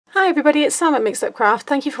Hi everybody, it's Sam at Mixed Up Craft.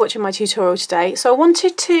 Thank you for watching my tutorial today. So I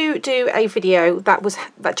wanted to do a video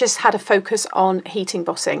that just had a focus on heat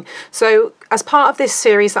embossing. So as part of this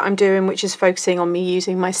series that I'm doing, which is focusing on me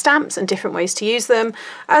using my stamps and different ways to use them,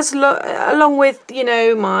 along with, you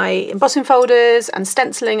know, my embossing folders and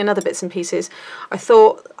stenciling and other bits and pieces, I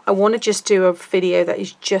thought I want to just do a video that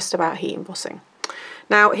is just about heat embossing.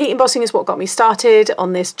 Now, heat embossing is what got me started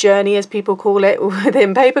on this journey, as people call it,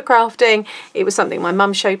 within paper crafting. It was something my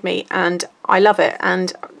mum showed me and I love it.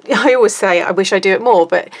 And I always say I wish I do it more,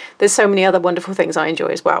 but there's so many other wonderful things I enjoy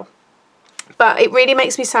as well. But it really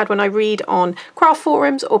makes me sad when I read on craft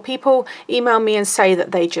forums or people email me and say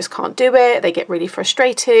that they just can't do it, they get really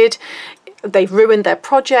frustrated, they've ruined their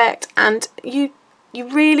project, and you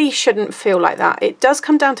really shouldn't feel like that. It does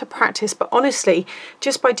come down to practice, but honestly,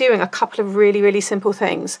 just by doing a couple of really simple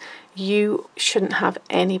things, you shouldn't have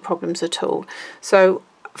any problems at all. So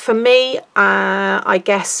for me, I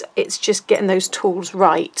guess it's just getting those tools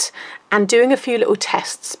right and doing a few little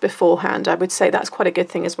tests beforehand. I would say that's quite a good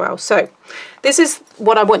thing as well. So this is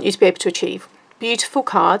what I want you to be able to achieve. Beautiful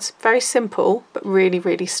cards, very simple, but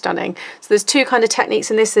really stunning. So there's two kind of techniques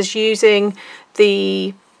in this. There's using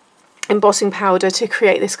the embossing powder to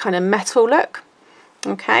create this kind of metal look.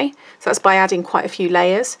 Okay, so that's by adding quite a few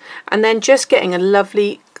layers and then just getting a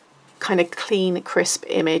lovely kind of clean, crisp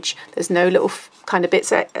image. There's no little kind of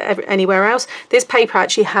bits anywhere else. This paper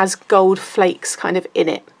actually has gold flakes kind of in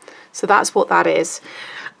it, so that's what that is.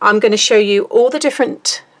 I'm going to show you all the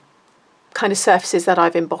different kind of surfaces that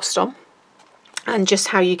I've embossed on and just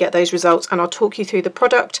how you get those results, and I'll talk you through the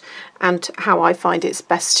product and how I find it's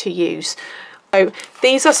best to use. So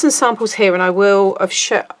these are some samples here, and I will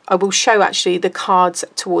show actually the cards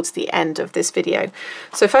towards the end of this video.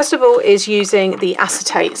 So first of all is using the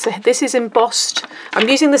acetate. So this is embossed. I'm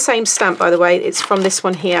using the same stamp, by the way. It's from this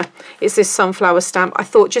one here. It's this sunflower stamp. I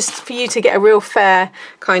thought just for you to get a real fair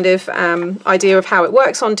kind of idea of how it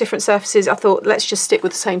works on different surfaces, I thought let's just stick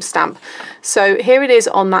with the same stamp. So here it is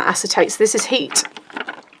on that acetate. So this is heat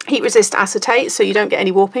resist acetate, so you don't get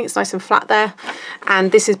any warping. It's nice and flat there,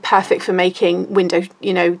 and this is perfect for making window,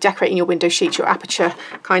 you know, decorating your window sheets, your aperture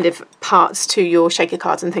kind of parts to your shaker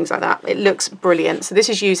cards and things like that. It looks brilliant. So this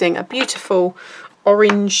is using a beautiful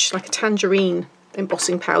orange, like a tangerine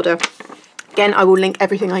embossing powder. Again, I will link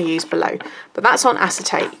everything I use below, but that's on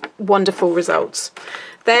acetate. Wonderful results.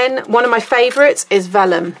 Then one of my favorites is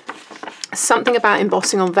vellum. Something about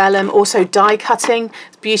embossing on vellum, also die cutting.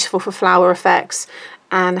 It's beautiful for flower effects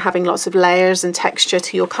and having lots of layers and texture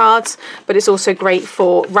to your cards, but it's also great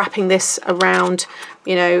for wrapping this around.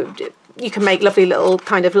 You know, you can make lovely little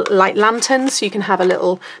kind of light lanterns, so you can have a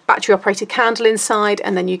little battery operated candle inside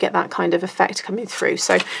and then you get that kind of effect coming through.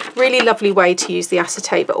 So really lovely way to use the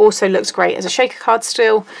acetate, but also looks great as a shaker card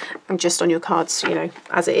still and just on your cards, you know,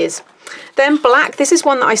 as it is. Then black, this is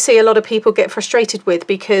one that I see a lot of people get frustrated with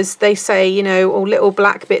because they say, you know, oh, little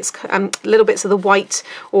black bits, little bits of the white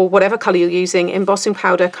or whatever colour you're using, embossing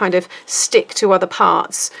powder kind of stick to other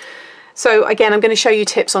parts. So again, I'm going to show you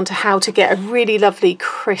tips on to how to get a really lovely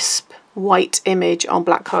crisp white image on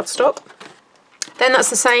black cardstock. Then that's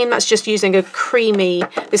the same, that's just using a creamy,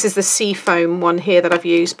 this is the seafoam one here that I've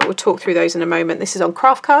used, but we'll talk through those in a moment. This is on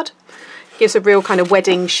craft card, gives a real kind of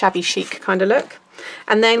wedding shabby chic kind of look.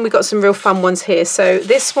 And then we've got some real fun ones here. So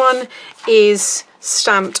this one is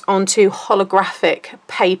stamped onto holographic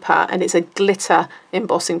paper and it's a glitter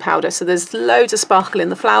embossing powder. So there's loads of sparkle in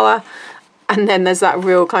the flower and then there's that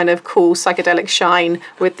real kind of cool psychedelic shine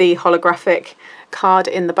with the holographic card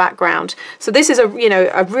in the background. So this is a, you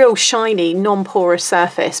know, a real shiny non-porous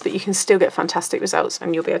surface, but you can still get fantastic results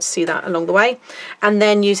and you'll be able to see that along the way. And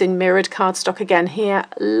then using mirrored cardstock again here,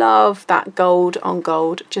 love that gold on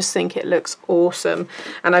gold, just think it looks awesome.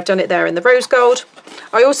 And I've done it there in the rose gold.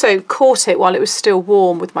 I also caught it while it was still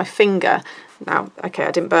warm with my finger. Now, okay,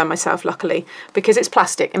 I didn't burn myself, luckily, because it's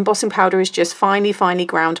plastic. Embossing powder is just finely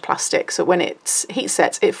ground plastic. So when it's heat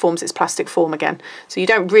sets, it forms its plastic form again. So you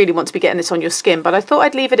don't really want to be getting this on your skin, but I thought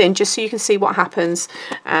I'd leave it in just so you can see what happens.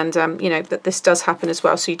 And, you know, that this does happen as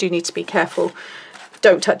well. So you do need to be careful.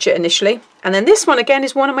 Don't touch it initially. And then this one, again,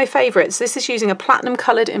 is one of my favorites. This is using a platinum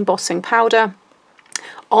coloured embossing powder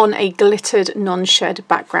on a glittered non-shed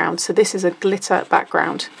background. So this is a glitter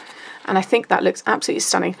background. And I think that looks absolutely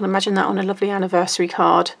stunning. You can imagine that on a lovely anniversary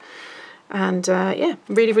card. And yeah,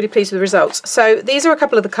 really pleased with the results. So these are a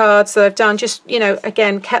couple of the cards that I've done. Just, you know,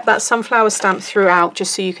 again, kept that sunflower stamp throughout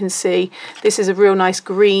just so you can see. This is a real nice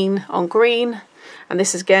green on green. And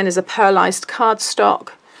this again is a pearlized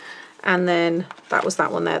cardstock. And then that was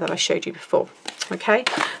that one there that I showed you before. Okay,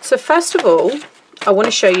 so first of all, I want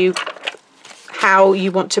to show you how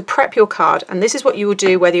you want to prep your card. And this is what you will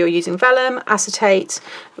do whether you're using vellum, acetate,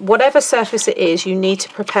 whatever surface it is, you need to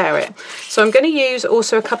prepare it. So I'm going to use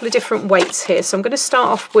also a couple of different weights here. So I'm going to start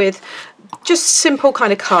off with just simple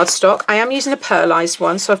kind of cardstock. I am using a pearlized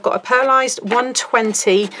one, so I've got a pearlized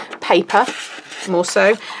 120 paper, more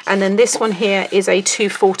so, and then this one here is a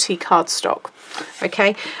 240 cardstock.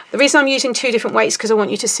 Okay, the reason I'm using two different weights because I want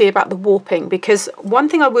you to see about the warping, because one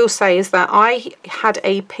thing I will say is that I had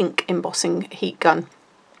a pink embossing heat gun,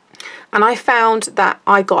 and I found that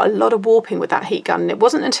I got a lot of warping with that heat gun. And it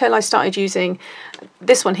wasn't until I started using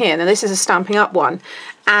this one here, now this is a Stampin' Up one,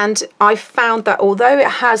 and I found that although it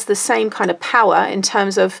has the same kind of power in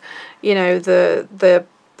terms of, you know, the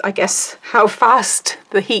I guess how fast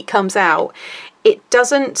the heat comes out,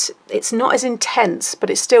 it's not as intense, but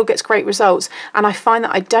it still gets great results. And I find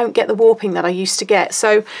that I don't get the warping that I used to get.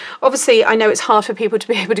 So obviously I know it's hard for people to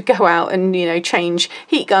be able to go out and, you know, change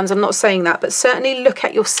heat guns. I'm not saying that, but certainly look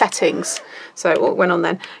at your settings. So what went on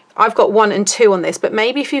then? I've got 1 and 2 on this, but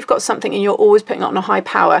maybe if you've got something and you're always putting it on a high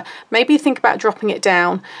power, maybe think about dropping it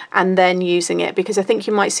down and then using it, because I think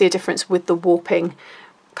you might see a difference with the warping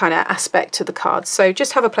kind of aspect to the cards. So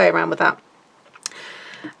just have a play around with that.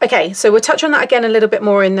 Okay, so we'll touch on that again a little bit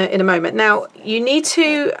more in a moment. Now, you need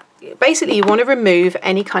to, basically you want to remove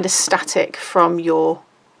any kind of static from your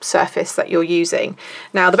surface that you're using.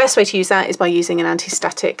 Now, the best way to use that is by using an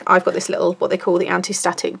anti-static. I've got this little, what they call the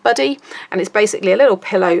anti-static buddy, and it's basically a little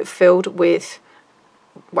pillow filled with,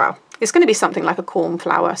 well, it's going to be something like a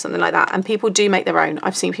cornflower, something like that, and people do make their own.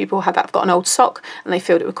 I've seen people have that, got an old sock and they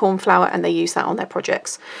filled it with cornflower and they use that on their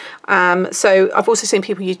projects. So I've also seen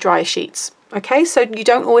people use dryer sheets. Okay, so you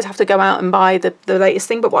don't always have to go out and buy the latest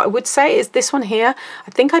thing, but what I would say is this one here,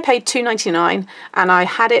 I think I paid $2.99 and I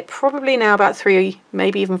had it probably now about 3,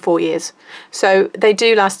 maybe even 4 years. So they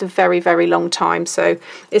do last a very, very long time. So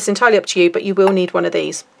it's entirely up to you, but you will need one of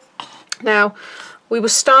these. Now, we will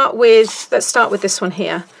start with, let's start with this one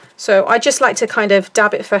here. So I just like to kind of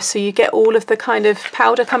dab it first so you get all of the kind of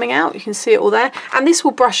powder coming out. You can see it all there. And this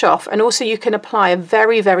will brush off. And also you can apply a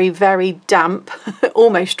very, very, very damp,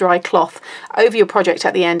 almost dry cloth over your project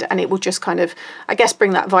at the end. And it will just kind of, I guess,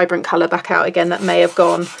 bring that vibrant colour back out again that may have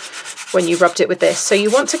gone when you rubbed it with this. So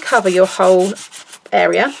you want to cover your whole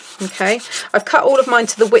area. Okay, I've cut all of mine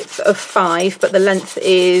to the width of 5, but the length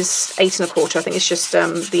is 8 1/4. I think it's just the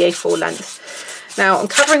A4 length. Now I'm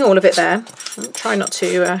covering all of it there. Try not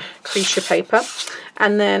to crease your paper.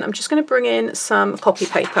 And then I'm just going to bring in some copy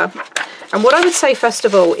paper. And what I would say first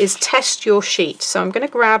of all is test your sheet. So I'm going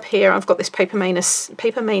to grab here, I've got this Paper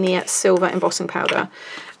Mania Silver Embossing Powder.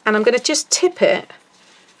 And I'm going to just tip it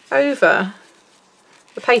over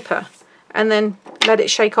the paper and then let it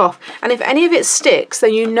shake off. And if any of it sticks,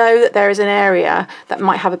 then you know that there is an area that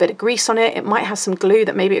might have a bit of grease on it. It might have some glue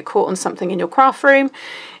that maybe it caught on something in your craft room.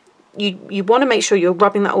 You want to make sure you're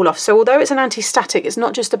rubbing that all off. So although it's an anti-static, it's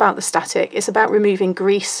not just about the static, it's about removing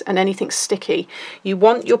grease and anything sticky. You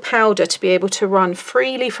want your powder to be able to run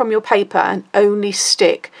freely from your paper and only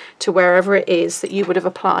stick to wherever it is that you would have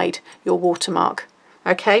applied your watermark.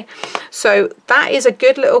 Okay, so that is a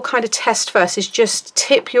good little kind of test first, is just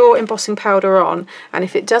tip your embossing powder on, and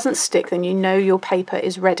if it doesn't stick, then you know your paper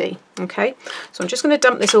is ready. Okay, so I'm just going to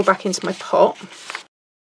dump this all back into my pot.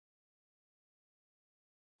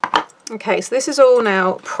 Okay, so this is all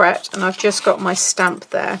now prepped and I've just got my stamp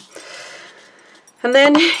there. And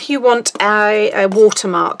then you want a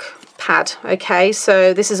watermark pad. Okay,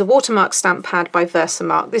 so this is a watermark stamp pad by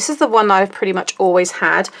Versamark. This is the one I've pretty much always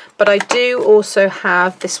had, but I do also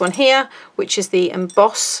have this one here, which is the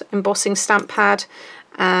embossing stamp pad,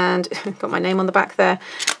 and got my name on the back there.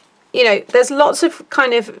 You know, there's lots of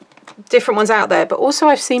kind of different ones out there, but also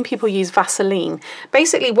I've seen people use Vaseline.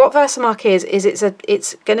 Basically what Versamark is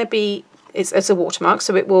it's a watermark,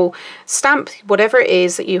 so it will stamp whatever it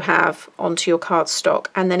is that you have onto your cardstock,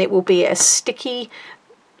 and then it will be a sticky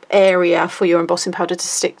area for your embossing powder to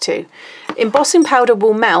stick to. Embossing powder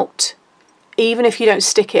will melt even if you don't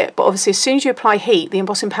stick it, but obviously as soon as you apply heat, the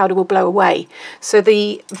embossing powder will blow away. So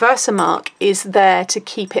the Versamark is there to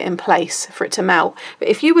keep it in place for it to melt. But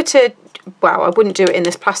if you were to, well, I wouldn't do it in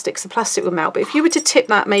this plastic because the plastic would melt, but if you were to tip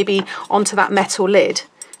that maybe onto that metal lid,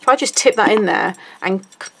 if I just tip that in there and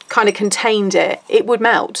kind of contained it, it would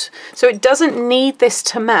melt. So it doesn't need this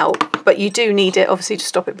to melt, but you do need it obviously to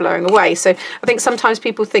stop it blowing away. So I think sometimes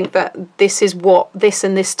people think that this is what this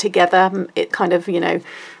and this together, it kind of, you know,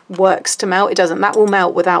 works to melt. It doesn't. That will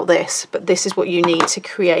melt without this, but this is what you need to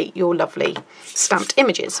create your lovely stamped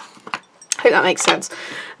images. Hope that makes sense.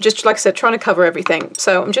 Just like I said, trying to cover everything.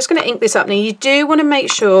 So I'm just going to ink this up. Now you do want to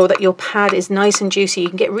make sure that your pad is nice and juicy. You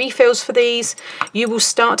can get refills for these. You will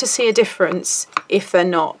start to see a difference if they're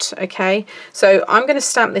not, okay? So I'm going to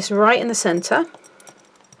stamp this right in the center,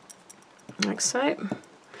 like so.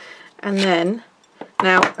 And then,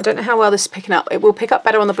 now I don't know how well this is picking up. It will pick up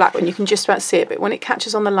better on the black one. You can just about see it, but when it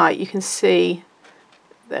catches on the light, you can see,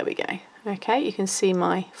 there we go. Okay, you can see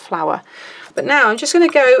my flower. But now I'm just going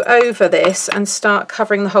to go over this and start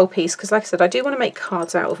covering the whole piece, because like I said, I do want to make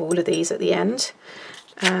cards out of all of these at the end.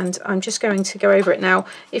 And I'm just going to go over it. Now,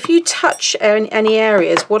 if you touch any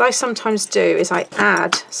areas, what I sometimes do is I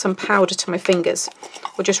add some powder to my fingers,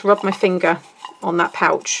 or just rub my finger on that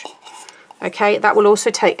pouch. Okay, that will also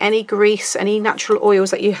take any grease, any natural oils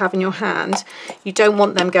that you have in your hand. You don't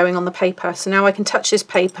want them going on the paper. So now I can touch this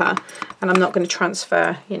paper and I'm not going to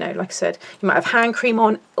transfer, you know, like I said, you might have hand cream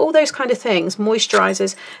on, all those kind of things,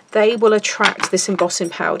 moisturizers, they will attract this embossing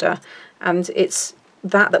powder. And it's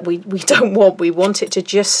that we don't want. We want it to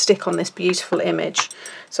just stick on this beautiful image.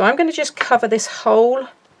 So I'm going to just cover this whole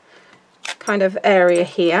kind of area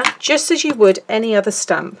here, just as you would any other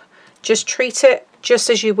stamp. Just treat it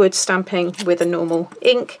just as you would stamping with a normal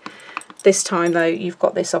ink. This time though, you've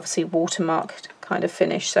got this obviously watermarked kind of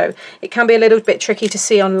finish, so it can be a little bit tricky to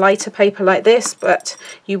see on lighter paper like this, but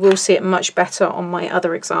you will see it much better on my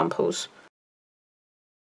other examples.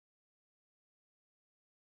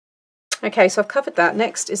 Okay, so I've covered that.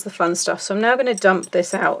 Next is the fun stuff. So I'm now going to dump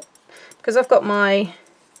this out, because I've got my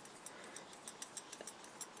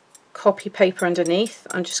copy paper underneath.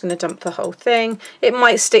 I'm just going to dump the whole thing. It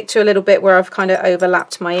might stick to a little bit where I've kind of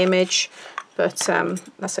overlapped my image, but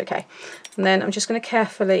that's okay. And then I'm just going to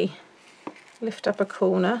carefully lift up a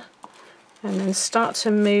corner and then start to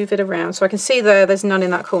move it around. So I can see there's none in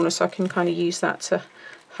that corner, so I can kind of use that to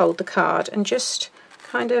hold the card and just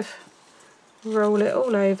kind of roll it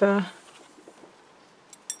all over.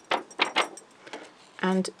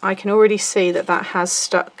 And I can already see that that has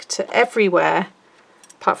stuck to everywhere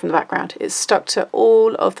apart from the background. It's stuck to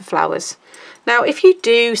all of the flowers. Now if you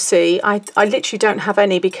do see, I literally don't have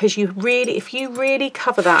any, because if you really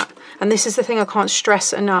cover that, and this is the thing I can't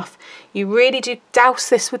stress enough, you really do douse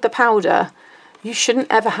this with the powder, you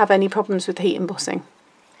shouldn't ever have any problems with heat embossing.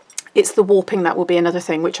 It's the warping that will be another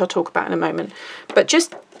thing, which I'll talk about in a moment. But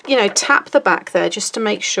just, you know, tap the back there just to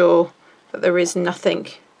make sure that there is nothing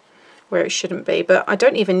where it shouldn't be. But I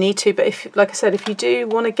don't even need to, but if, like I said, if you do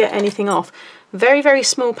want to get anything off, very, very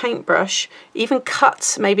small paintbrush, even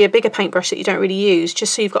cut maybe a bigger paintbrush that you don't really use,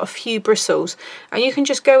 just so you've got a few bristles, and you can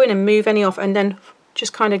just go in and move any off and then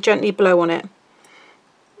just kind of gently blow on it.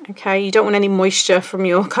 Okay, you don't want any moisture from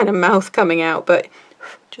your kind of mouth coming out, but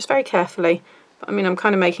just very carefully. I mean, I'm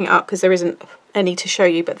kind of making it up because there isn't any to show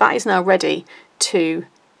you, but that is now ready to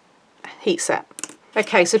heat set.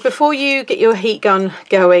 Okay, so before you get your heat gun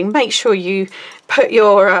going, make sure you put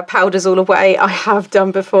your powders all away. I have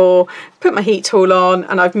done before, put my heat tool on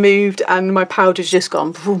and I've moved and my powder's just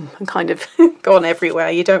gone boom and kind of gone everywhere.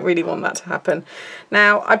 You don't really want that to happen.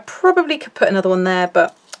 Now, I probably could put another one there,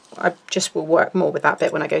 but I just will work more with that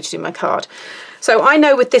bit when I go to do my card. So I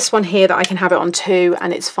know with this one here that I can have it on 2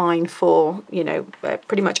 and it's fine for, you know,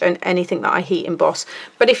 pretty much anything that I heat emboss.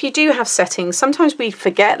 But if you do have settings, sometimes we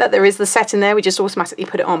forget that there is the setting there, we just automatically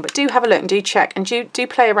put it on. But do have a look and do check and do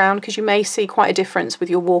play around, because you may see quite a difference with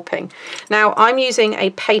your warping. Now I'm using a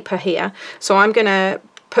paper here, so I'm going to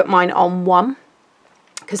put mine on 1.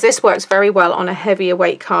 Because this works very well on a heavier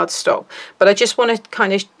weight cardstock, but I just want to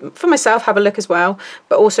kind of, for myself, have a look as well,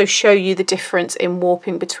 but also show you the difference in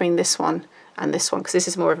warping between this one and this one, because this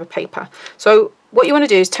is more of a paper. So what you want to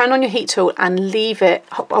do is turn on your heat tool and leave it,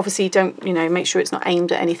 obviously don't, you know, make sure it's not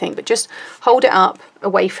aimed at anything, but just hold it up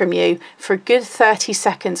away from you for a good 30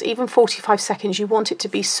 seconds, even 45 seconds. You want it to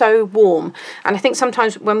be so warm. And I think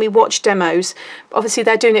sometimes when we watch demos, obviously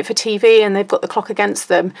they're doing it for TV and they've got the clock against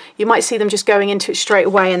them, you might see them just going into it straight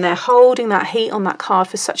away and they're holding that heat on that card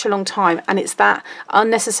for such a long time, and it's that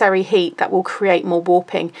unnecessary heat that will create more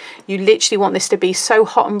warping. You literally want this to be so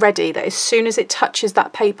hot and ready that as soon as it touches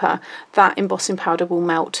that paper, that embossing powder will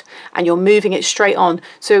melt, and you're moving it straight on.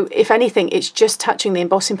 So if anything, it's just touching the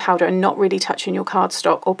embossing powder and not really touching your cardstock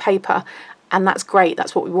or paper, and that's great.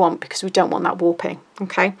 That's what we want, because we don't want that warping.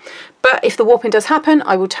 Okay, but if the warping does happen,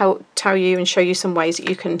 I will tell you and show you some ways that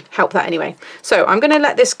you can help that anyway. So I'm going to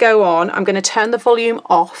let this go on. I'm going to turn the volume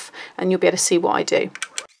off and you'll be able to see what I do.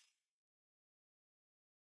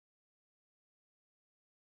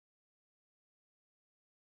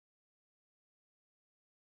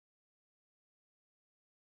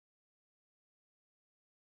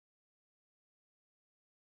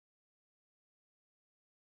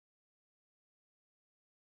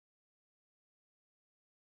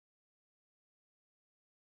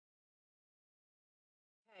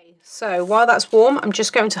 So while that's warm, I'm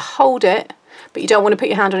just going to hold it, but you don't want to put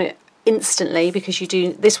your hand on it instantly, because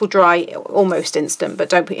this will dry almost instant, but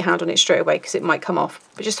don't put your hand on it straight away because it might come off,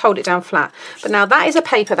 but just hold it down flat. But now that is a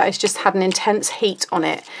paper that has just had an intense heat on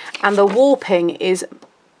it, and the warping is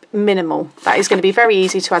minimal. That is going to be very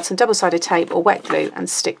easy to add some double-sided tape or wet glue and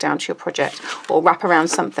stick down to your project or wrap around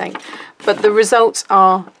something, but the results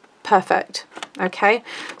are perfect. Okay,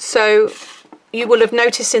 so you will have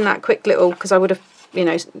noticed in that quick little, because I would have, you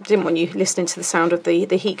know, didn't want you listening to the sound of the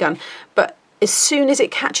heat gun, but as soon as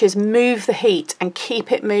it catches, move the heat and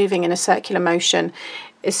keep it moving in a circular motion.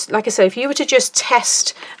 It's like I say, if you were to just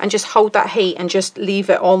test and just hold that heat and just leave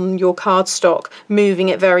it on your cardstock, moving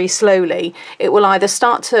it very slowly, it will either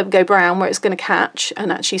start to go brown where it's going to catch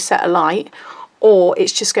and actually set alight, or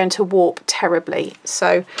it's just going to warp terribly.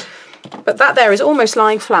 So, but that there is almost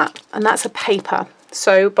lying flat, and that's a paper.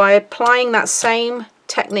 So by applying that same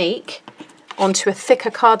technique onto a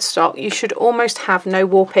thicker cardstock, you should almost have no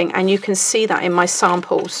warping, and you can see that in my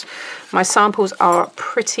samples. My samples are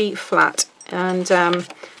pretty flat, and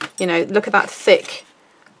you know, look at that thick,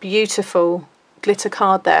 beautiful glitter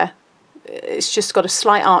card there. It's just got a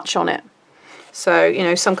slight arch on it. So, you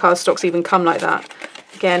know, some cardstocks even come like that.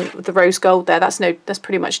 Again, with the rose gold there, that's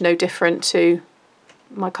pretty much no different to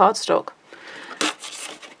my cardstock.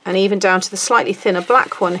 And even down to the slightly thinner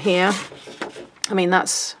black one here, I mean,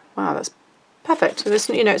 that's, wow, that's perfect. So this,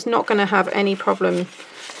 you know, it's not going to have any problem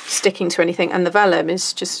sticking to anything, and the vellum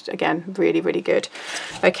is just, again, really, really good.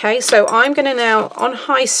 Okay, so I'm going to now, on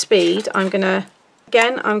high speed, I'm going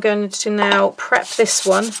to now prep this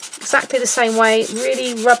one exactly the same way,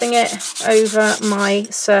 really rubbing it over my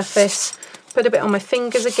surface, put a bit on my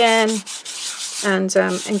fingers again,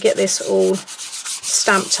 and get this all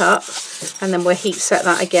stamped up, and then we'll heat set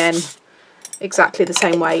that again exactly the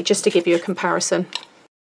same way, just to give you a comparison.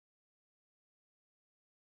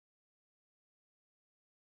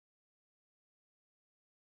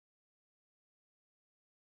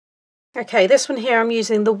 Okay, this one here I'm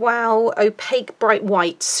using the Wow Opaque Bright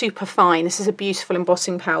White Super Fine. This is a beautiful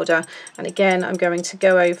embossing powder, and again I'm going to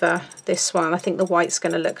go over this one. I think the white's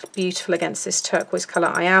going to look beautiful against this turquoise colour.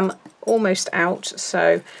 I am almost out,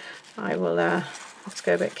 so I will have to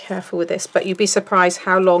go a bit careful with this, but you'd be surprised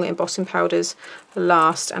how long embossing powders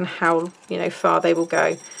last and how, you know, far they will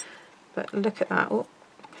go. But look at that. Oh,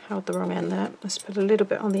 held the wrong end there. Let's put a little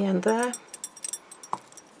bit on the end there.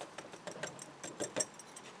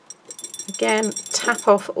 Again, tap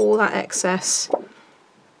off all that excess.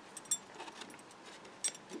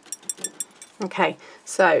 Okay,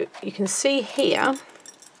 so you can see here,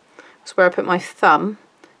 that's where I put my thumb.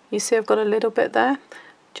 You see I've got a little bit there.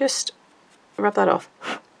 Just rub that off.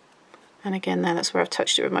 And again there, that's where I've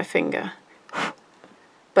touched it with my finger.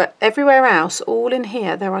 But everywhere else, all in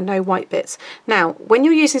here, there are no white bits. Now, when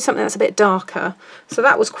you're using something that's a bit darker, so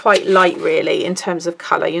that was quite light really in terms of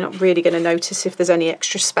colour, you're not really going to notice if there's any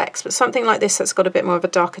extra specks, but something like this that's got a bit more of a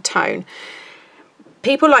darker tone,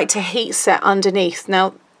 people like to heat set underneath.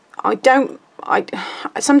 Now,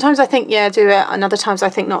 sometimes I think, yeah, do it, and other times I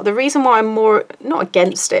think not. The reason why I'm more, not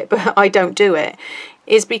against it, but I don't do it,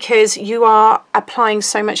 is because you are applying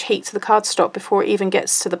so much heat to the cardstock before it even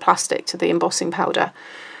gets to the plastic, to the embossing powder.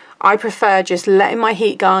 I prefer just letting my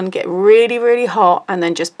heat gun get really, really hot and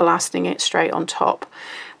then just blasting it straight on top.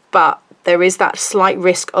 But there is that slight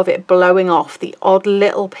risk of it blowing off the odd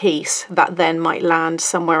little piece that then might land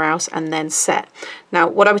somewhere else and then set. Now,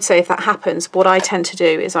 what I would say if that happens, what I tend to do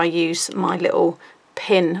is I use my little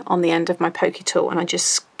pin on the end of my pokey tool and I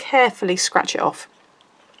just carefully scratch it off.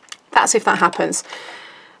 That's if that happens.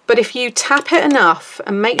 But if you tap it enough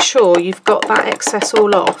and make sure you've got that excess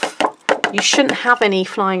all off, you shouldn't have any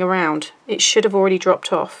flying around. It should have already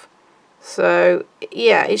dropped off. So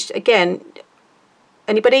yeah, it's, again,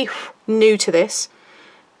 anybody new to this,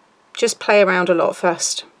 just play around a lot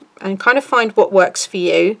first and kind of find what works for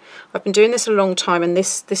you. I've been doing this a long time, and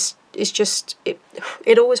this is just,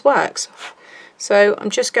 it always works. So I'm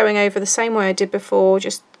just going over the same way I did before,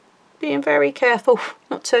 just being very careful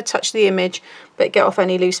not to touch the image, but get off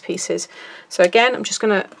any loose pieces. So again, I'm just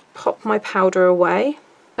going to pop my powder away.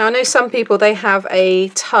 Now I know some people, they have a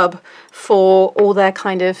tub for all their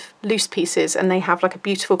kind of loose pieces, and they have like a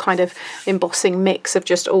beautiful kind of embossing mix of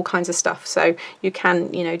just all kinds of stuff. So you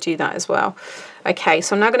can, you know, do that as well. Okay,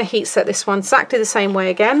 so I'm now going to heat set this one exactly the same way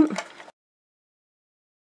again.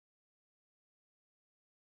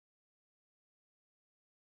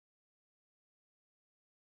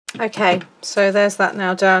 Okay, so there's that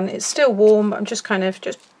now done. It's still warm. I'm just kind of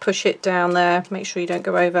just push it down there. Make sure you don't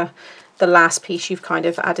go over the last piece you've kind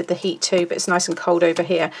of added the heat to, but it's nice and cold over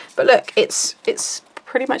here. But look, it's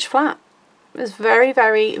pretty much flat. there's very,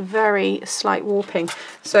 very, very slight warping.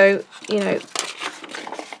 So, you know,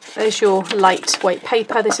 there's your lightweight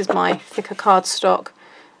paper. This is my thicker cardstock.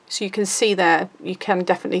 So you can see there, you can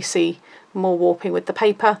definitely see more warping with the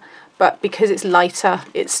paper, but because it's lighter,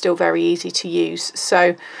 it's still very easy to use.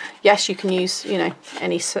 So yes, you can use, you know,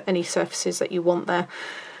 any surfaces that you want there.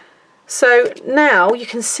 So now you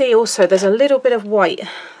can see also there's a little bit of white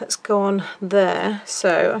that's gone there.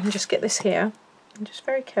 So I can just get this here and just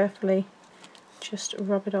very carefully just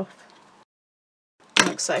rub it off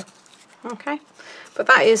like so. Okay, but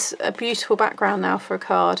that is a beautiful background now for a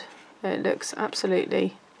card. It looks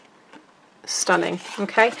absolutely stunning.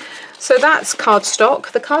 Okay, so that's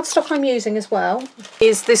cardstock. The cardstock I'm using as well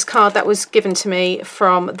is this card that was given to me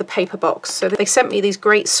from the paper box. So they sent me these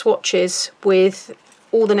great swatches with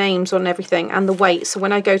all the names on everything and the weight, so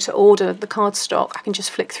when I go to order the cardstock I can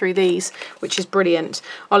just flick through these, which is brilliant.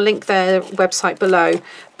 I'll link their website below,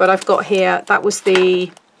 but I've got here, that was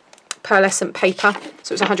the pearlescent paper,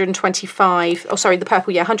 so it's 125, oh sorry, the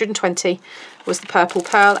purple, yeah, 120 was the purple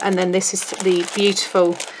pearl, and then this is the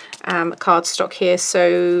beautiful cardstock here.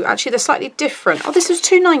 So actually they're slightly different. Oh, this is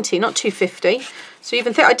 290, not 250. So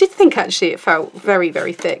even I did think actually it felt very,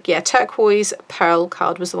 very thick. Yeah, turquoise pearl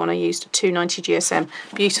card was the one I used, 290 GSM.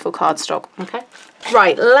 Beautiful cardstock. Okay.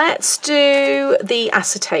 Right, let's do the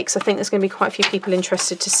acetate, because I think there's going to be quite a few people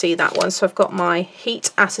interested to see that one. So I've got my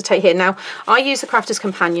heat acetate here. Now, I use the Crafter's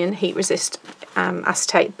Companion heat resist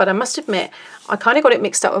acetate, but I must admit, I kind of got it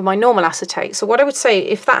mixed up with my normal acetate. So what I would say,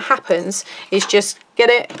 if that happens, is just get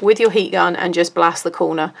it with your heat gun and just blast the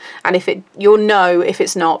corner. And if it, you'll know if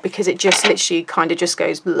it's not, because it just literally kind of just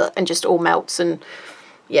goes and just all melts, and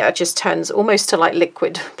yeah, it just turns almost to like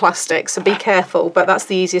liquid plastic, so be careful, but that's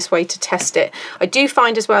the easiest way to test it. I do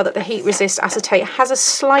find as well that the heat resist acetate has a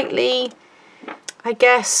slightly, I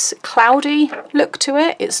guess, cloudy look to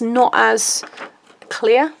it. It's not as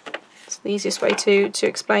clear. It's the easiest way to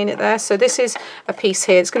explain it there. So this is a piece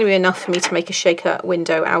here. It's going to be enough for me to make a shaker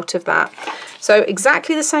window out of that. So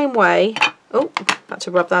exactly the same way, oh, had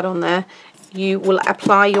to rub that on there, you will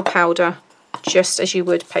apply your powder just as you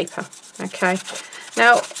would paper, okay?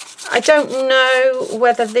 Now, I don't know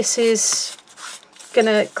whether this is going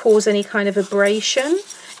to cause any kind of abrasion.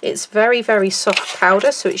 It's very, very soft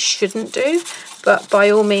powder, so it shouldn't do. But by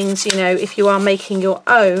all means, you know, if you are making your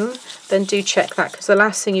own, then do check that, because the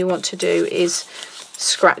last thing you want to do is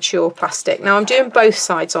scratch your plastic. Now, I'm doing both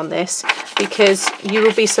sides on this because you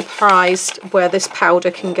will be surprised where this powder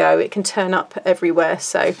can go. It can turn up everywhere,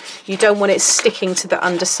 so you don't want it sticking to the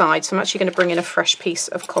underside. So I'm actually going to bring in a fresh piece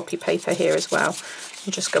of copy paper here as well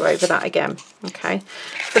and just go over that again. Okay,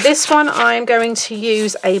 for this one I'm going to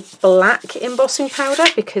use a black embossing powder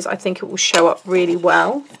because I think it will show up really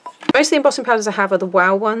well. Most of the embossing powders I have are the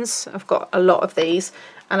Wow ones. I've got a lot of these,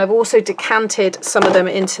 and I've also decanted some of them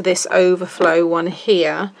into this overflow one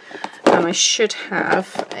here, and I should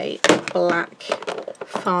have a black,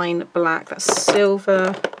 fine black, that's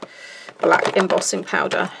silver black embossing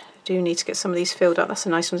powder. I do need to get some of these filled up. That's a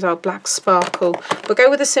nice one as well, black sparkle. We'll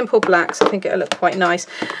go with the simple blacks, I think it'll look quite nice.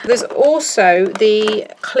 There's also the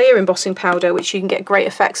clear embossing powder, which you can get great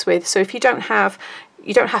effects with. So if you don't have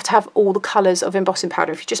to have all the colours of embossing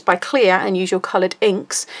powder. If you just buy clear and use your coloured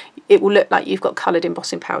inks, it will look like you've got coloured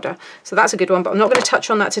embossing powder. So that's a good one, but I'm not going to touch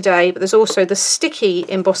on that today. But there's also the sticky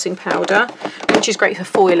embossing powder, which is great for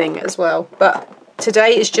foiling as well. But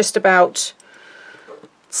today is just about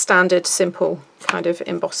standard, simple kind of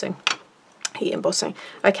embossing. Heat embossing.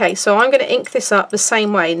 Okay, so I'm going to ink this up the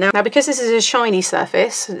same way. Now because this is a shiny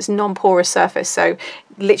surface, it's a non-porous surface, so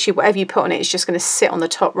literally whatever you put on it is just going to sit on the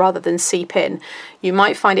top rather than seep in. You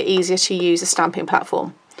might find it easier to use a stamping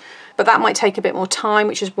platform, but that might take a bit more time,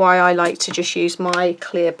 which is why I like to just use my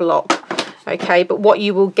clear block. Okay, but what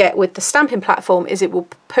you will get with the stamping platform is it will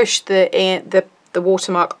push the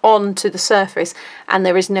watermark onto the surface, and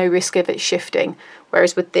there is no risk of it shifting.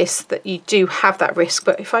 Whereas with this, that you do have that risk.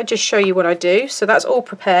 But if I just show you what I do, so that's all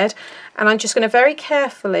prepared, and I'm just going to very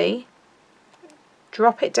carefully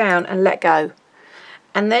drop it down and let go,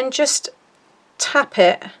 and then just tap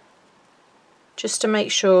it just to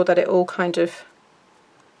make sure that it all kind of,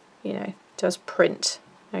 you know, does print.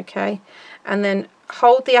 Okay, and then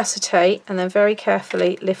hold the acetate and then very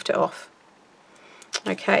carefully lift it off.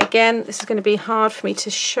 Okay, again, this is going to be hard for me to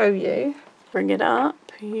show you. Bring it up.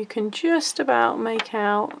 You can just about make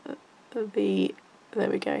out the, there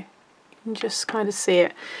we go. You can just kind of see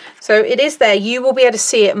it. So it is there. You will be able to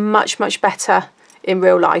see it much, much better in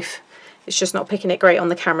real life. It's just not picking it great on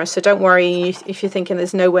the camera. So don't worry if you're thinking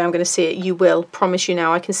there's no way I'm going to see it. You will. Promise you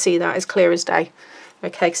now, I can see that as clear as day.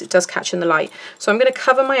 Okay, because it does catch in the light. So I'm going to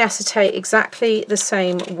cover my acetate exactly the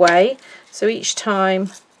same way. So each time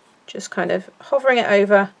just kind of hovering it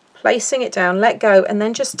over, placing it down, let go, and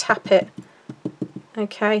then just tap it.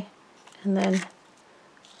 Okay, and then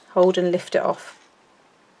hold and lift it off.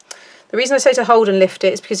 The reason I say to hold and lift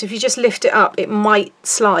it is because if you just lift it up, it might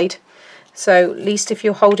slide. So at least if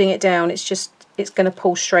you're holding it down, it's going to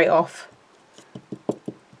pull straight off.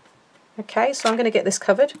 Okay, so I'm going to get this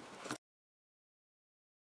covered.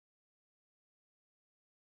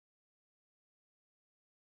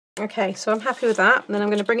 Okay, so I'm happy with that. And then I'm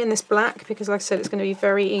going to bring in this black because, like I said, it's going to be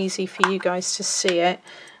very easy for you guys to see it.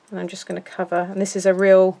 And I'm just going to cover, and this is a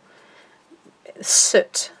real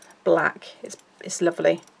soot black. It's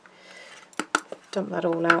lovely. Dump that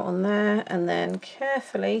all out on there, and then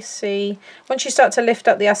carefully see, once you start to lift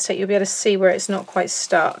up the acetate, you'll be able to see where it's not quite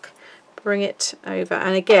stuck. Bring it over,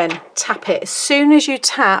 and again, tap it. As soon as you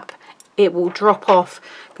tap, it will drop off,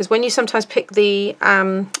 because when you sometimes pick the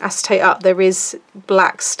acetate up, there is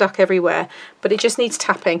black stuck everywhere, but it just needs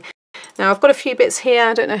tapping. Now I've got a few bits here,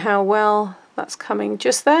 I don't know how well that's coming,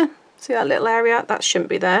 just there. See that little area? That shouldn't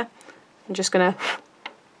be there. I'm just going to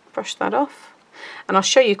brush that off. And I'll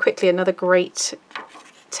show you quickly another great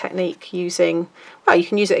technique using, well, you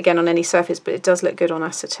can use it again on any surface, but it does look good on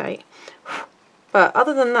acetate. But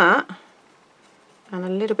other than that, and a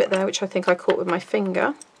little bit there, which I think I caught with my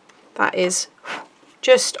finger, that is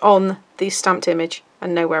just on the stamped image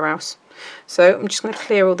and nowhere else. So I'm just going to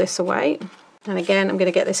clear all this away. And again, I'm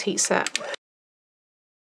going to get this heat set.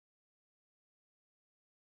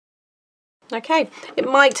 Okay, it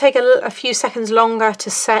might take a few seconds longer to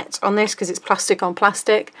set on this because it's plastic on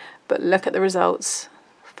plastic, but look at the results.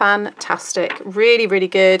 Fantastic, really, really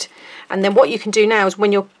good. And then what you can do now is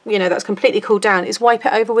when that's completely cooled down, is wipe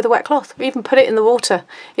it over with a wet cloth, or even put it in the water.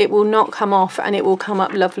 It will not come off and it will come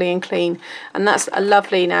up lovely and clean. And that's a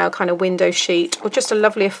lovely now kind of window sheet, or just a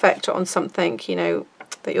lovely effect on something,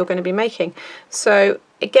 that you're going to be making. So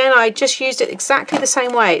again, I just used it exactly the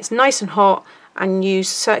same way. It's nice and hot, and use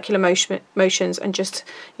circular motions, and just,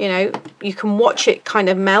 you can watch it kind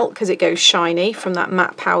of melt because it goes shiny from that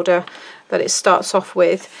matte powder that it starts off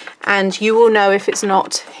with, and you will know if it's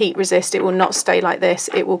not heat resist. It will not stay like this.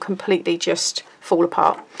 It will completely just fall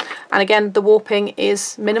apart. And again, the warping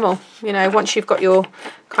is minimal. Once you've got your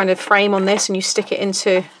kind of frame on this and you stick it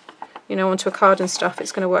into, onto a card and stuff,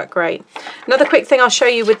 it's going to work great. Another quick thing I'll show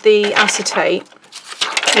you with the acetate,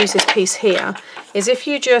 use this piece here, is if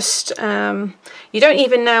you just, you don't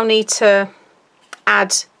even now need to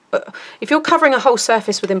add, if you're covering a whole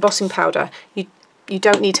surface with embossing powder, you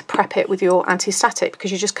don't need to prep it with your anti-static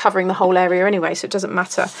because you're just covering the whole area anyway, so it doesn't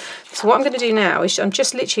matter. So what I'm going to do now is I'm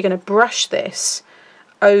just literally going to brush this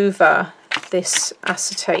over this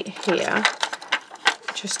acetate here,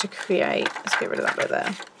 just to create, let's get rid of that bit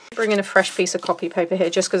there. Bring in a fresh piece of copy paper here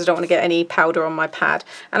just because I don't want to get any powder on my pad,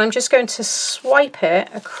 and I'm just going to swipe it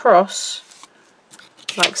across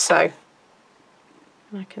like so.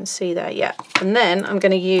 I can see there, yeah. And then I'm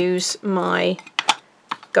going to use my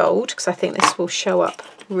gold because I think this will show up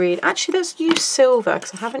really. Actually, let's use silver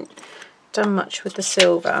because I haven't done much with the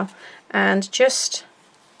silver, and just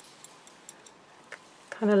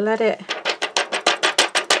kind of let it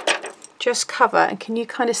just cover. And can you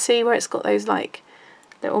kind of see where it's got those like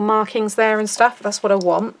little markings there and stuff? That's what I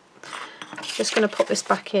want. Just going to pop this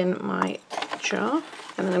back in my jar,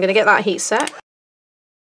 and then I'm going to get that heat set.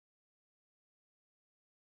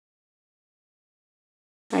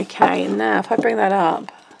 Okay, and now if I bring that up,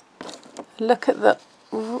 look at that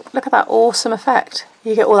awesome effect.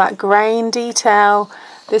 You get all that grain detail.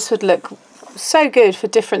 This would look so good for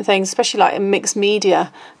different things, especially like a mixed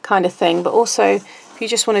media kind of thing, but also if you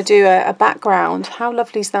just want to do a background, how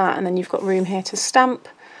lovely is that? And then you've got room here to stamp.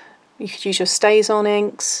 You could use your StazOn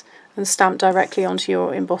inks and stamp directly onto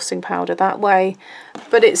your embossing powder that way.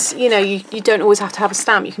 But it's, you don't always have to have a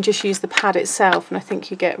stamp. You can just use the pad itself, and I think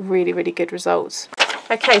you get really, really good results.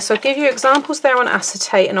 Okay, so I'll give you examples there on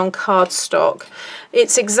acetate and on cardstock.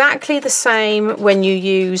 It's exactly the same when you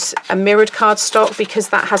use a mirrored cardstock because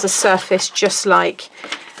that has a surface just like,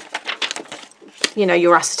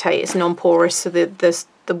 your acetate. It's non-porous, so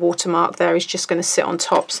the watermark there is just going to sit on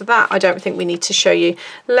top. So that I don't think we need to show you.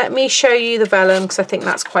 Let me show you the vellum because I think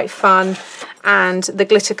that's quite fun. And the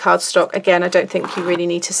glitter cardstock, again, I don't think you really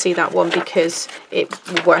need to see that one because it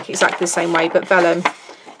will work exactly the same way, but vellum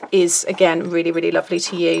is again really, really lovely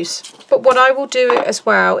to use. But what I will do as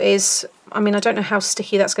well is, I don't know how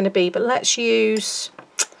sticky that's going to be, but let's use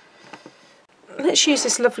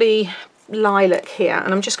this lovely lilac here,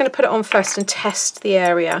 and I'm just going to put it on first and test the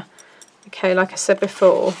area. Okay, like I said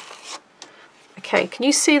before. Okay, can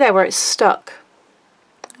you see there where it's stuck?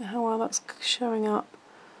 How well that's showing up.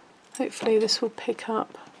 Hopefully this will pick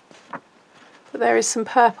up. but there is some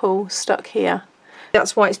purple stuck here.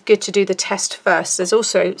 That's why it's good to do the test first. There's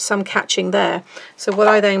also some catching there. So what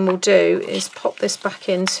I then will do is pop this back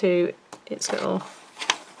into its little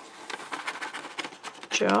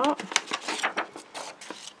jar.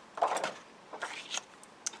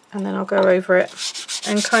 And then I'll go over it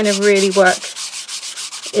and kind of really work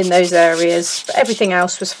in those areas. But everything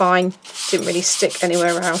else was fine. Didn't really stick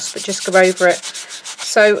anywhere else, but just go over it.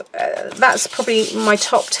 So that's probably my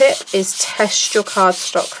top tip, is test your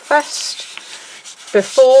cardstock first,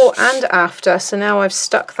 before and after. So now I've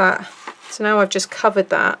stuck that, so now I've just covered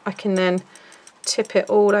that, I can then tip it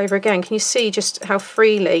all over again. Can you see just how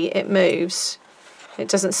freely it moves? It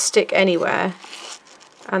doesn't stick anywhere,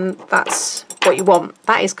 and that's what you want.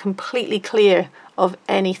 That is completely clear of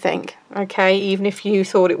anything, okay? Even if you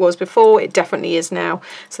thought it was before, it definitely is now.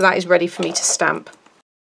 So that is ready for me to stamp.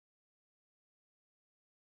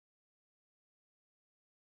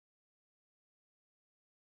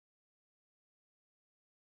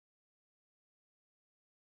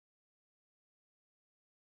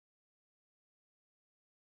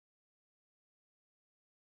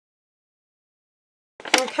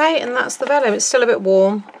 Okay, and that's the vellum. It's still a bit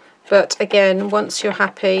warm, but again, once you're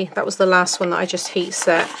happy, that was the last one that I just heat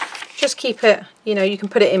set. Just keep it, you know, you can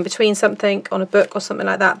put it in between something, on a book or something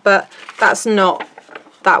like that, but that's not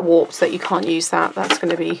that warped that you can't use that. That's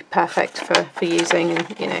going to be perfect for using,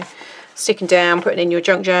 and, you know, sticking down, putting in your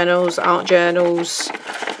junk journals, art journals,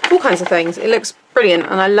 all kinds of things. It looks brilliant,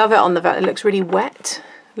 and I love it on the vellum. It looks really wet.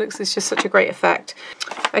 It's just such a great effect.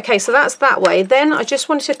 Okay, so that's that way. Then I just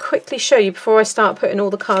wanted to quickly show you, before I start putting all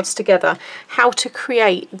the cards together, how to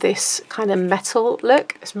create this kind of metal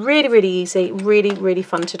look. It's really, really easy, really, really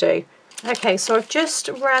fun to do. Okay, so I've just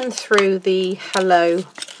ran through the hello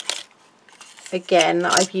again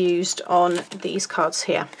that I've used on these cards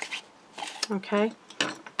here. Okay,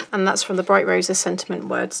 and that's from the Bright Roses Sentiment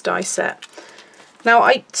Words die set. Now,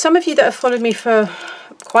 some of you that have followed me for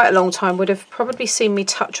quite a long time would have probably seen me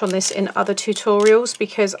touch on this in other tutorials,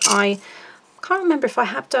 because I can't remember if I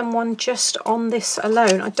have done one just on this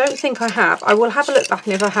alone. I don't think I have. I will have a look back,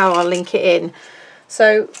 and if I have, I'll link it in.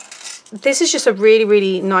 So this is just a really,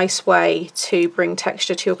 really nice way to bring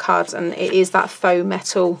texture to your cards, and it is that faux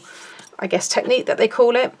metal, I guess, technique that they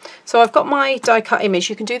call it. So I've got my die cut image.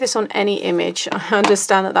 You can do this on any image. I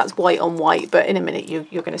understand that that's white on white, but in a minute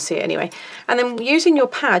you're going to see it anyway. And then using your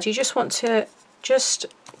pad, you just want to just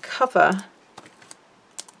cover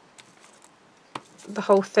the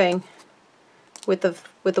whole thing with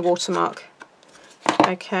the watermark.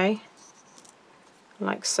 Okay,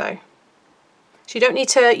 like so. So you don't need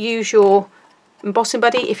to use your embossing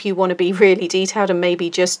buddy if you want to be really detailed and maybe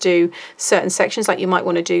just do certain sections, like you might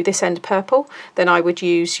want to do this end purple. Then I would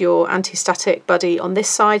use your Antistatic buddy on this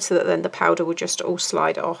side, so that then the powder will just all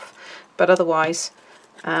slide off. But otherwise,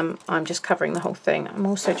 I'm just covering the whole thing. I'm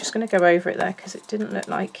also just going to go over it there, because it didn't look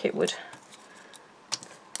like it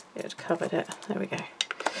had covered it. There we go.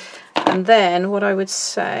 And then what I would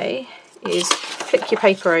say is flip your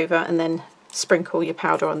paper over and then sprinkle your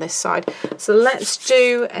powder on this side. So let's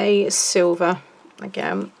do a silver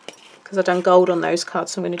again, because I've done gold on those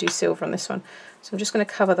cards, so I'm going to do silver on this one. So I'm just going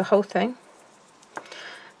to cover the whole thing.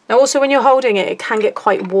 Now also, when you're holding it, it can get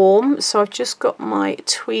quite warm, so I've just got my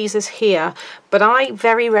tweezers here, but I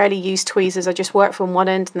very rarely use tweezers. I just work from one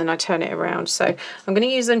end and then I turn it around. So I'm going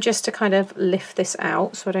to use them just to kind of lift this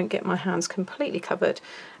out so I don't get my hands completely covered,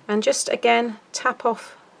 and just again tap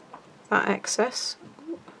off that excess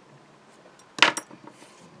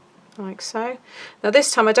like so. Now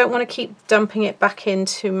this time I don't want to keep dumping it back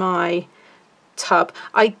into my tub.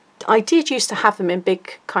 I did used to have them in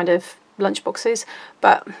big kind of lunch boxes,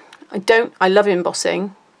 but I love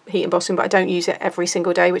embossing, heat embossing, but I don't use it every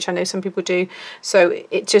single day, which I know some people do, so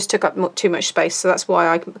it just took up too much space. So that's why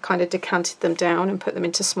I kind of decanted them down and put them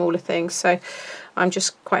into smaller things. So I'm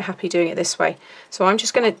just quite happy doing it this way. So I'm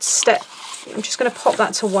just going to pop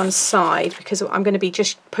that to one side, because I'm going to be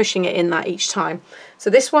just pushing it in that each time. So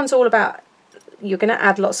this one's all about, you're going to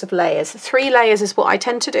add lots of layers. 3 layers is what I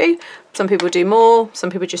tend to do. Some people do more, some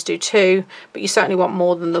people just do 2, but you certainly want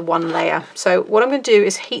more than the 1 layer. So what I'm going to do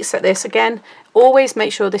is heat set this again. Always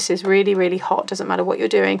make sure this is really, really hot. Doesn't matter what you're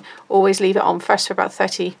doing. Always leave it on first for about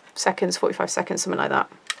 30 seconds, 45 seconds, something like that.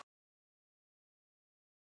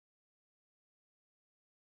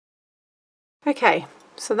 Okay,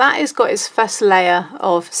 so that has got its first layer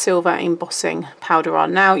of silver embossing powder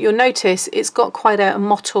on. Now you'll notice it's got quite a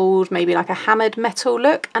mottled, maybe like a hammered metal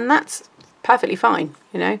look, and that's perfectly fine,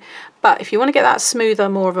 you know. But if you want to get that smoother,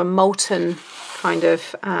 more of a molten kind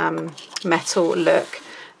of metal look,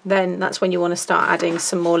 then that's when you want to start adding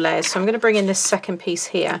some more layers. So I'm going to bring in this second piece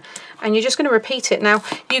here, and you're just going to repeat it. Now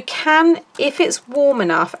you can, if it's warm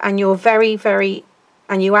enough and you're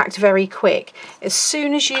and you act very quick, as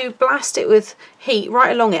soon as you blast it with heat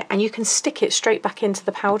right along it, and you can stick it straight back into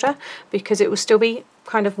the powder because it will still be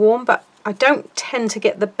kind of warm, but I don't tend to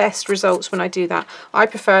get the best results when I do that. I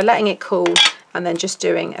prefer letting it cool and then just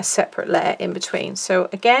doing a separate layer in between. So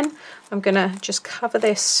again, I'm gonna just cover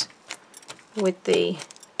this with the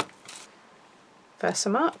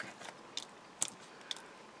Versamark.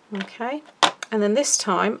 Okay, and then this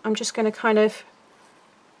time I'm just gonna kind of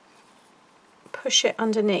push it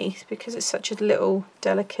underneath because it's such a little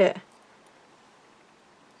delicate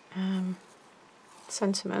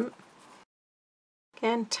sentiment.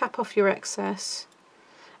 Again, tap off your excess,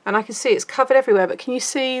 and I can see it's covered everywhere, but can you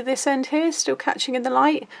see this end here still catching in the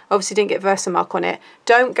light? Obviously didn't get Versamark on it.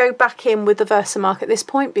 Don't go back in with the Versamark at this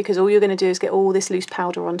point because all you're going to do is get all this loose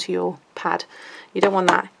powder onto your pad. You don't want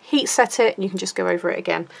that. Heat set it and you can just go over it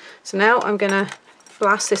again. So now I'm going to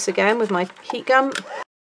blast this again with my heat gun.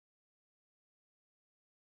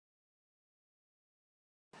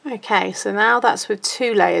 Okay, so now that's with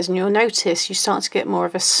 2 layers, and you'll notice you start to get more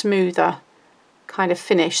of a smoother kind of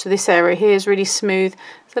finish. So this area here is really smooth.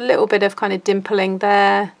 There's a little bit of kind of dimpling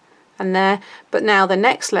there and there, but now the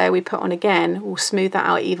next layer we put on again will smooth that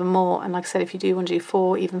out even more. And like I said, if you do want to do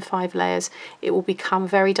 4, even 5 layers, it will become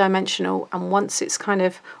very dimensional, and once it's kind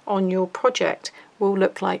of on your project will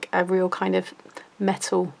look like a real kind of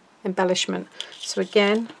metal embellishment. So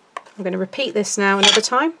again, I'm going to repeat this now another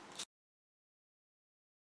time.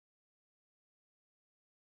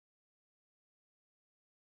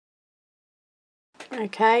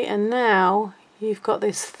 Okay, and now you've got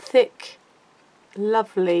this thick,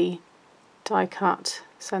 lovely die cut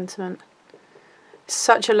sentiment.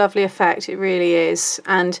 Such a lovely effect, it really is.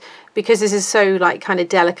 And because this is so like kind of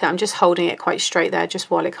delicate, I'm just holding it quite straight there just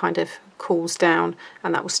while it kind of cools down,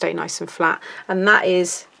 and that will stay nice and flat. And that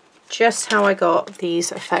is just how I got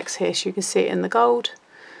these effects here. So you can see it in the gold,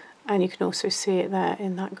 and you can also see it there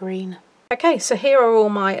in that green. Okay, so here are all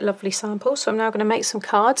my lovely samples. So I'm now going to make some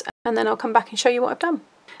cards, and then I'll come back and show you what I've done.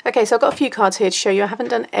 Okay, so I've got a few cards here to show you. I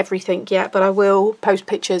haven't done everything yet, but I will post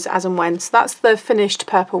pictures as and when. So that's the finished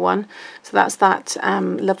purple one. So that's that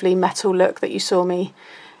lovely metal look that you saw me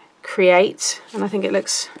create, and I think it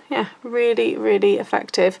looks, yeah, really, really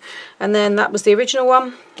effective. And then that was the original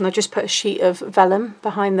one, and I just put a sheet of vellum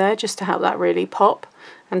behind there just to help that really pop,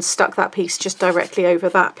 and stuck that piece just directly over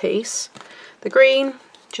that piece. The green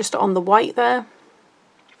just on the white there,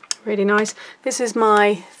 really nice. This is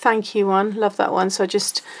my thank you one, love that one. So I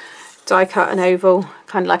just die cut an oval,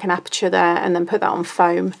 kind of like an aperture there, and then put that on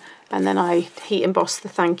foam, and then I heat emboss the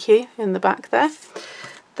thank you in the back there.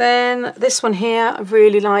 Then this one here I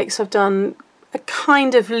really like, so I've done, I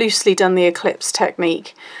kind of loosely done the eclipse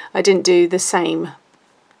technique. I didn't do the same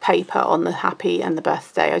paper on the happy and the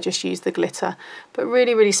birthday, I just used the glitter, but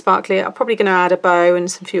really, really sparkly. I'm probably going to add a bow and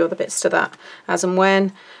some few other bits to that as and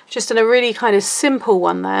when. Just in a really kind of simple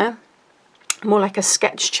one there, more like a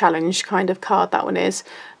sketch challenge kind of card that one is,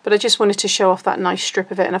 but I just wanted to show off that nice strip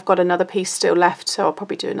of it, and I've got another piece still left, so I'll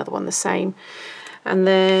probably do another one the same. And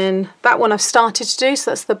then that one I've started to do, so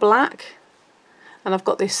that's the black. And I've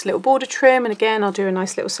got this little border trim, and again I'll do a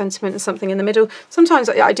nice little sentiment and something in the middle. Sometimes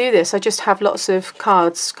I do this, I just have lots of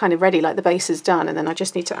cards kind of ready, like the base is done, and then I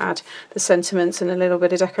just need to add the sentiments and a little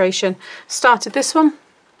bit of decoration. Started this one.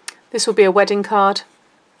 This will be a wedding card.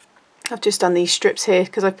 I've just done these strips here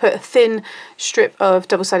because I've put a thin strip of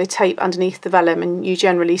double-sided tape underneath the vellum, and you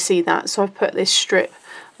generally see that. So I've put this strip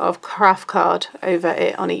of craft card over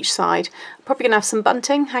it on each side. I'm probably going to have some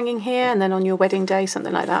bunting hanging here, and then on your wedding day,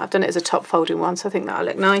 something like that. I've done it as a top folding one, so I think that'll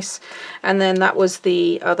look nice. And then that was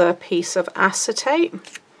the other piece of acetate.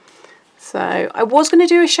 So I was going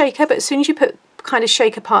to do a shaker, but as soon as you put kind of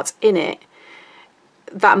shaker parts in it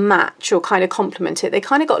that match or kind of complement it, they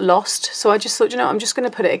kind of got lost. So I just thought, you know, I'm just going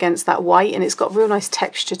to put it against that white, and it's got real nice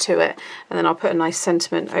texture to it. And then I'll put a nice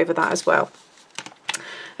sentiment over that as well.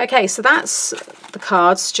 Okay, so that's the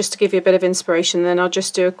cards, just to give you a bit of inspiration. Then I'll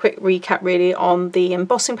just do a quick recap really on the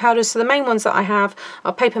embossing powders. So the main ones that I have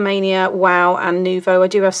are Paper Mania, Wow and Nuvo. I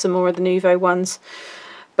do have some more of the Nuvo ones,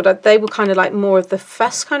 but they were kind of like more of the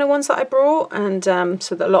first kind of ones that I brought, and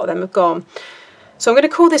so that a lot of them have gone. So I'm going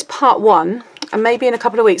to call this part 1, and maybe in a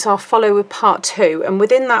couple of weeks I'll follow with part 2, and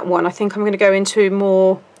within that one I think I'm going to go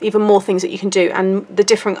into even more things that you can do and the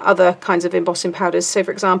different other kinds of embossing powders. So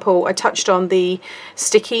for example, I touched on the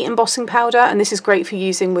sticky embossing powder, and this is great for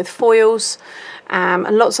using with foils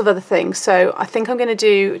and lots of other things. So I think I'm going to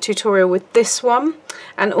do a tutorial with this one,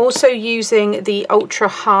 and also using the ultra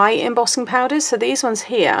high embossing powders. So these ones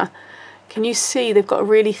here, can you see they've got a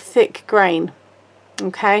really thick grain?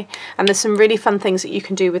 Okay, and there's some really fun things that you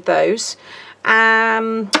can do with those.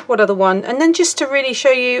 What other one? And then just to really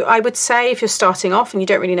show you, I would say if you're starting off and you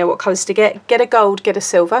don't really know what colours to get a gold, get a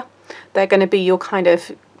silver. They're going to be your kind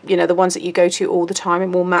of, you know, the ones that you go to all the time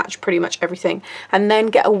and will match pretty much everything. And then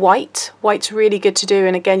get a white. White's really good to do,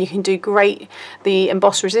 and again you can do great. The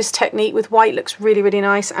emboss resist technique with white looks really, really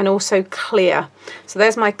nice, and also clear. So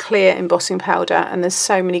there's my clear embossing powder, and there's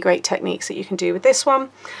so many great techniques that you can do with this one.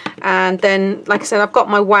 And then, like I said, I've got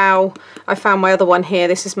my Wow. I found my other one here.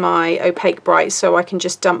 This is my opaque bright, so I can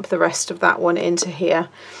just dump the rest of that one into here.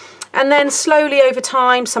 And then slowly over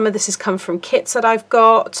time, some of this has come from kits that I've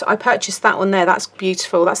got. I purchased that one there, that's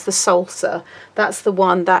beautiful. That's the Salsa. That's the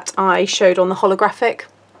one that I showed on the holographic.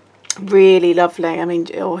 Really lovely. I mean,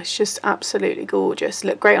 oh, it's just absolutely gorgeous.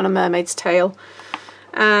 Look great on a mermaid's tail.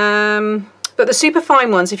 But the super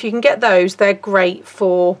fine ones, if you can get those, they're great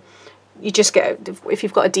for, you just get, if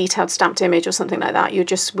you've got a detailed stamped image or something like that, you're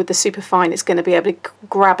just, with the super fine, it's going to be able to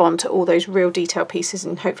grab onto all those real detailed pieces,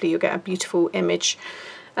 and hopefully you'll get a beautiful image.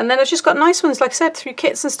 And then I've just got nice ones, like I said, through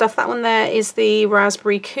kits and stuff. That one there is the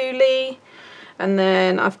Raspberry Coulis. And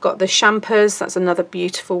then I've got the Champers, that's another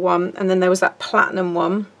beautiful one. And then there was that platinum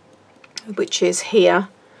one, which is here.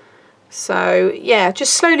 So yeah,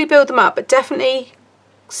 just slowly build them up, but definitely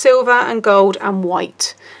silver and gold and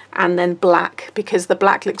white. And then black, because the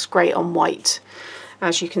black looks great on white,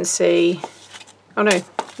 as you can see. Oh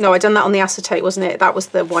no, I done that on the acetate, wasn't it? That was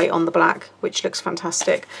the white on the black, which looks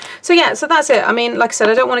fantastic. So yeah, so that's it. I mean, like I said,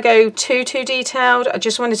 I don't want to go too detailed. I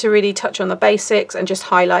just wanted to really touch on the basics and just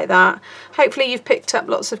highlight that. Hopefully you've picked up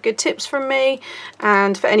lots of good tips from me,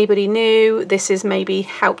 and for anybody new, this has maybe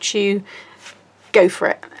helped you go for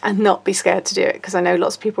it and not be scared to do it, because I know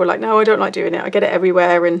lots of people are like, no, I don't like doing it. I get it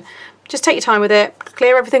everywhere. And just take your time with it,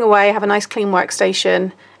 clear everything away, have a nice clean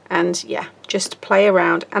workstation, and yeah, just play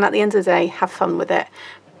around, and at the end of the day, have fun with it.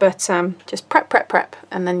 But just prep,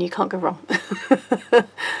 and then you can't go wrong.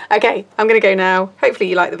 Okay, I'm going to go now. Hopefully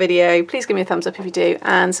you like the video. Please give me a thumbs up if you do,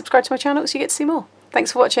 and subscribe to my channel so you get to see more.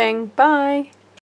 Thanks for watching. Bye.